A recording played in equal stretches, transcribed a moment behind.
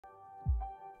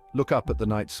Look up at the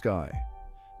night sky.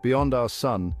 Beyond our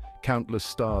sun, countless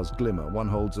stars glimmer. One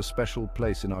holds a special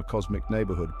place in our cosmic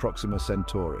neighborhood, Proxima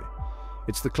Centauri.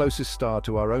 It's the closest star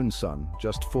to our own sun,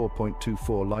 just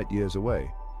 4.24 light-years away.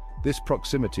 This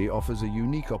proximity offers a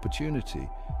unique opportunity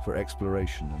for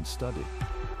exploration and study.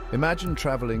 Imagine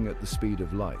traveling at the speed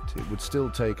of light. It would still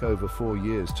take over 4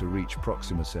 years to reach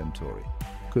Proxima Centauri.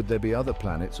 Could there be other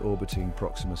planets orbiting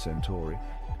Proxima Centauri?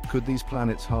 Could these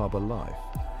planets harbor life?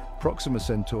 Proxima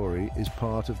Centauri is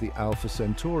part of the Alpha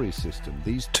Centauri system.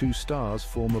 These two stars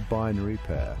form a binary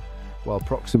pair, while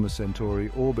Proxima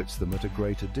Centauri orbits them at a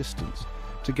greater distance.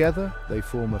 Together, they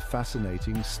form a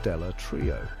fascinating stellar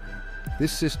trio.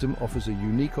 This system offers a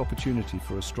unique opportunity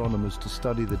for astronomers to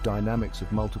study the dynamics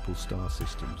of multiple star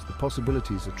systems. The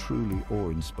possibilities are truly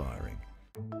awe-inspiring.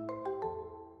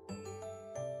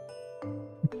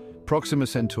 Proxima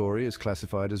Centauri is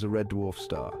classified as a red dwarf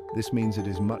star. This means it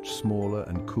is much smaller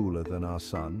and cooler than our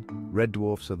Sun. Red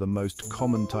dwarfs are the most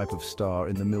common type of star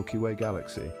in the Milky Way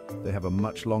galaxy. They have a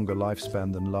much longer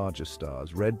lifespan than larger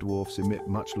stars. Red dwarfs emit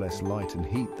much less light and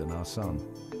heat than our Sun.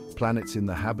 Planets in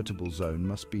the habitable zone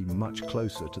must be much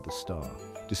closer to the star.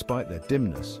 Despite their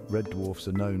dimness, red dwarfs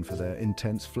are known for their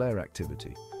intense flare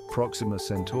activity. Proxima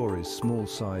Centauri's small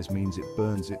size means it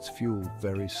burns its fuel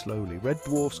very slowly. Red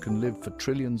dwarfs can live for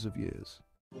trillions of years.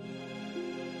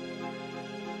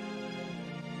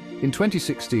 In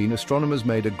 2016, astronomers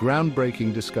made a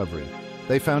groundbreaking discovery.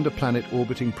 They found a planet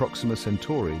orbiting Proxima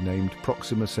Centauri named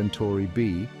Proxima Centauri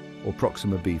b, or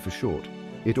Proxima b for short.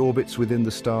 It orbits within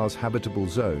the star's habitable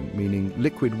zone, meaning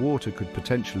liquid water could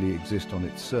potentially exist on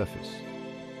its surface.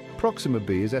 Proxima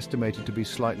b is estimated to be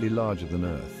slightly larger than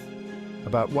Earth,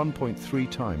 about 1.3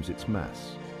 times its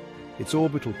mass. Its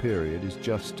orbital period is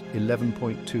just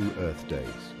 11.2 Earth days.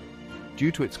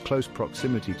 Due to its close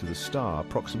proximity to the star,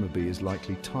 Proxima b is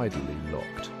likely tidally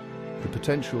locked. The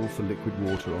potential for liquid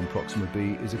water on Proxima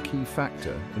b is a key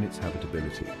factor in its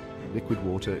habitability. Liquid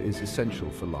water is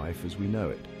essential for life as we know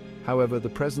it. However, the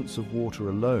presence of water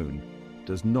alone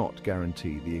does not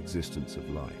guarantee the existence of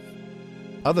life.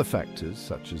 Other factors,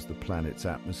 such as the planet's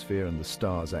atmosphere and the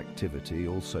star's activity,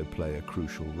 also play a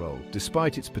crucial role.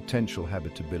 Despite its potential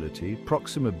habitability,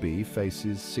 Proxima b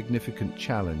faces significant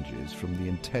challenges from the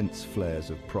intense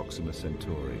flares of Proxima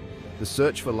Centauri. The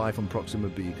search for life on Proxima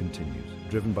b continues,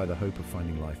 driven by the hope of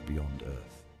finding life beyond Earth.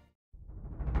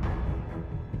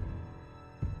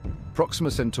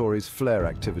 Proxima Centauri's flare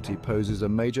activity poses a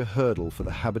major hurdle for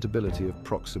the habitability of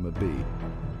Proxima b.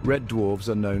 Red dwarfs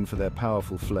are known for their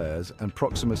powerful flares, and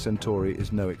Proxima Centauri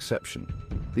is no exception.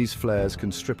 These flares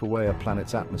can strip away a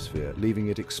planet's atmosphere, leaving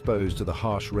it exposed to the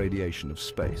harsh radiation of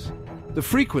space. The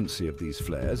frequency of these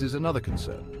flares is another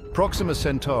concern. Proxima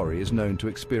Centauri is known to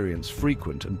experience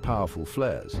frequent and powerful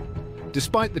flares.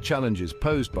 Despite the challenges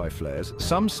posed by flares,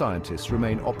 some scientists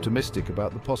remain optimistic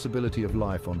about the possibility of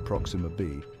life on Proxima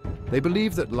b. They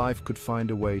believe that life could find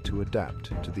a way to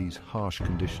adapt to these harsh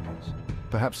conditions.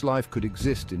 Perhaps life could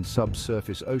exist in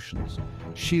subsurface oceans,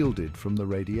 shielded from the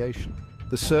radiation.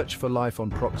 The search for life on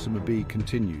Proxima b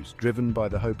continues, driven by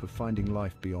the hope of finding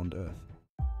life beyond Earth.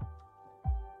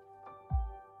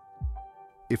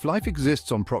 If life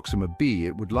exists on Proxima b,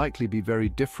 it would likely be very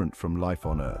different from life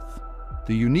on Earth.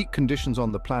 The unique conditions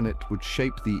on the planet would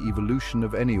shape the evolution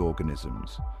of any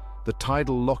organisms. The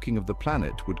tidal locking of the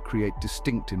planet would create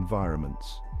distinct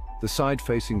environments. The side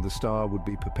facing the star would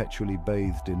be perpetually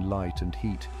bathed in light and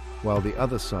heat, while the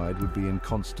other side would be in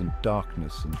constant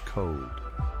darkness and cold.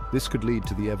 This could lead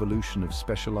to the evolution of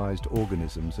specialized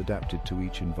organisms adapted to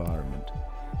each environment.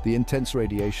 The intense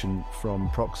radiation from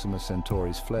Proxima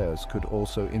Centauri's flares could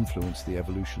also influence the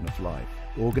evolution of life.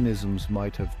 Organisms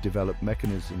might have developed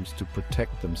mechanisms to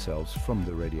protect themselves from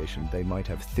the radiation. They might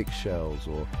have thick shells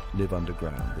or live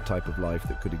underground. The type of life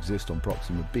that could exist on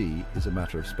Proxima b is a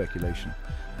matter of speculation.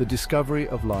 The discovery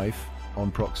of life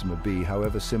on Proxima b,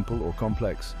 however simple or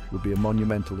complex, would be a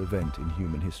monumental event in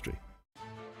human history.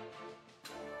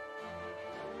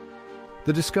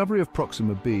 The discovery of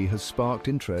Proxima b has sparked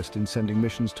interest in sending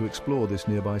missions to explore this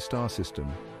nearby star system.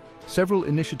 Several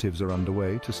initiatives are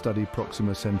underway to study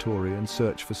Proxima Centauri and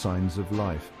search for signs of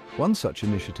life. One such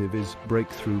initiative is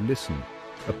Breakthrough Listen,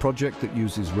 a project that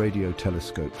uses radio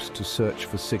telescopes to search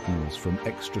for signals from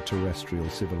extraterrestrial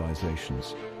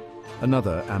civilizations.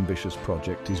 Another ambitious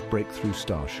project is Breakthrough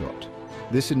Starshot.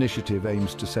 This initiative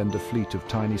aims to send a fleet of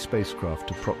tiny spacecraft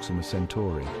to Proxima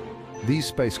Centauri. These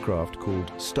spacecraft,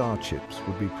 called star chips,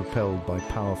 would be propelled by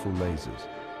powerful lasers.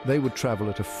 They would travel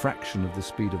at a fraction of the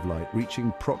speed of light,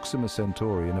 reaching Proxima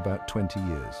Centauri in about 20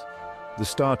 years. The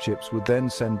star chips would then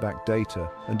send back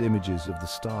data and images of the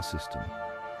star system.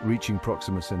 Reaching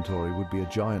Proxima Centauri would be a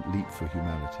giant leap for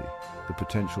humanity. The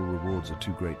potential rewards are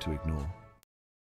too great to ignore.